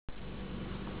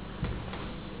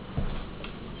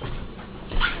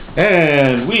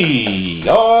And we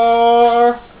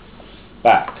are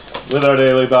back with our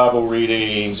daily Bible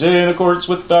readings in accordance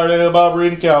with our daily Bible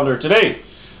reading calendar. Today,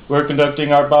 we're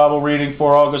conducting our Bible reading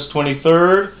for August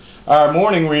 23rd. Our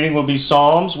morning reading will be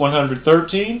Psalms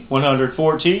 113,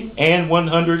 114, and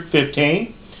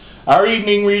 115. Our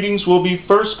evening readings will be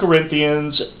 1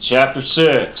 Corinthians chapter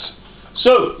 6.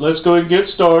 So, let's go and get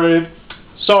started.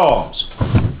 Psalms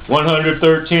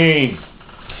 113.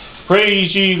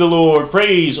 Praise ye the Lord,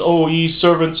 praise, O ye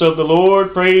servants of the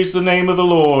Lord, praise the name of the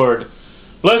Lord.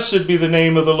 Blessed be the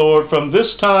name of the Lord from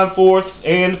this time forth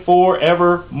and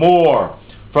forevermore.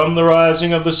 From the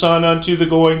rising of the sun unto the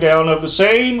going down of the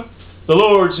same, the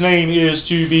Lord's name is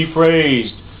to be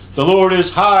praised. The Lord is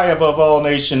high above all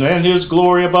nations, and his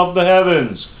glory above the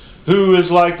heavens. Who is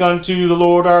like unto the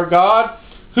Lord our God?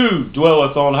 Who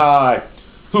dwelleth on high?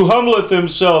 Who humbleth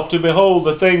himself to behold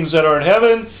the things that are in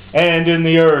heaven and in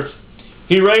the earth?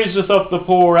 He raiseth up the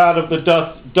poor out of the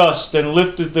dust, and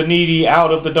lifteth the needy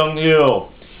out of the dunghill,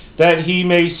 that he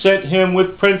may set him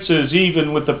with princes,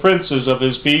 even with the princes of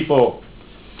his people.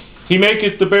 He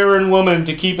maketh the barren woman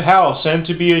to keep house, and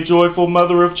to be a joyful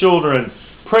mother of children.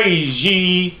 Praise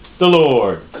ye the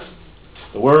Lord.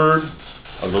 The word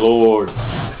of the Lord.